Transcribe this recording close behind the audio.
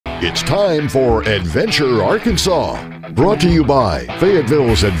It's time for Adventure Arkansas, brought to you by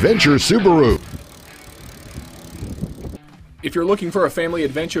Fayetteville's Adventure Subaru. If you're looking for a family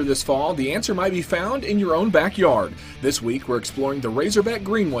adventure this fall, the answer might be found in your own backyard. This week, we're exploring the Razorback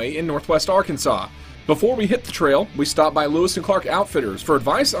Greenway in northwest Arkansas. Before we hit the trail, we stop by Lewis & Clark Outfitters for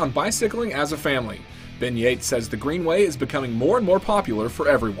advice on bicycling as a family. Ben Yates says the Greenway is becoming more and more popular for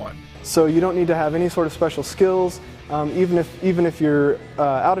everyone. So you don't need to have any sort of special skills. Even if you're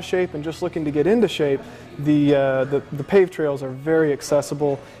out of shape and just looking to get into shape, the paved trails are very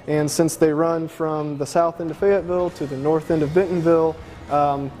accessible. And since they run from the south end of Fayetteville to the north end of Bentonville,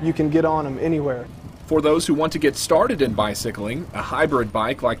 you can get on them anywhere. For those who want to get started in bicycling, a hybrid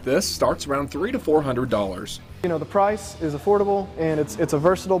bike like this starts around $300 to $400. You know, the price is affordable, and it's a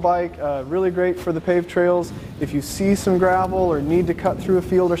versatile bike, really great for the paved trails. If you see some gravel or need to cut through a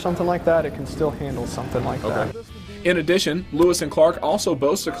field or something like that, it can still handle something like that. In addition, Lewis & Clark also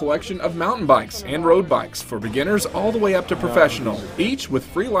boasts a collection of mountain bikes and road bikes for beginners all the way up to professional, each with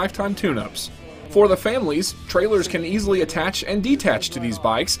free lifetime tune-ups. For the families, trailers can easily attach and detach to these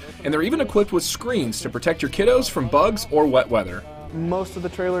bikes, and they're even equipped with screens to protect your kiddos from bugs or wet weather. Most of the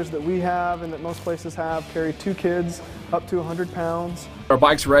trailers that we have and that most places have carry 2 kids up to 100 pounds. Our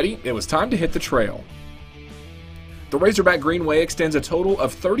bikes ready, it was time to hit the trail. The Razorback Greenway extends a total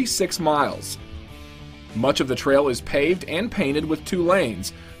of 36 miles. Much of the trail is paved and painted with 2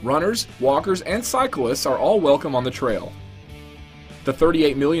 lanes. Runners, walkers, and cyclists are all welcome on the trail. The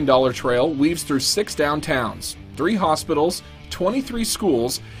 $38 million trail weaves through 6 downtowns, 3 hospitals, 23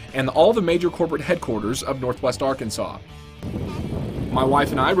 schools, and all the major corporate headquarters of northwest Arkansas. My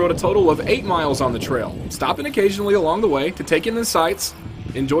wife and I rode a total of 8 miles on the trail, stopping occasionally along the way to take in the sights,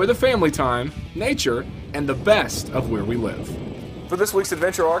 enjoy the family time, nature, and the best of where we live. For this week's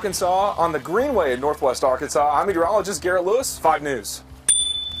Adventure Arkansas on the Greenway in northwest Arkansas, I'm meteorologist Garrett Lewis, 5 News.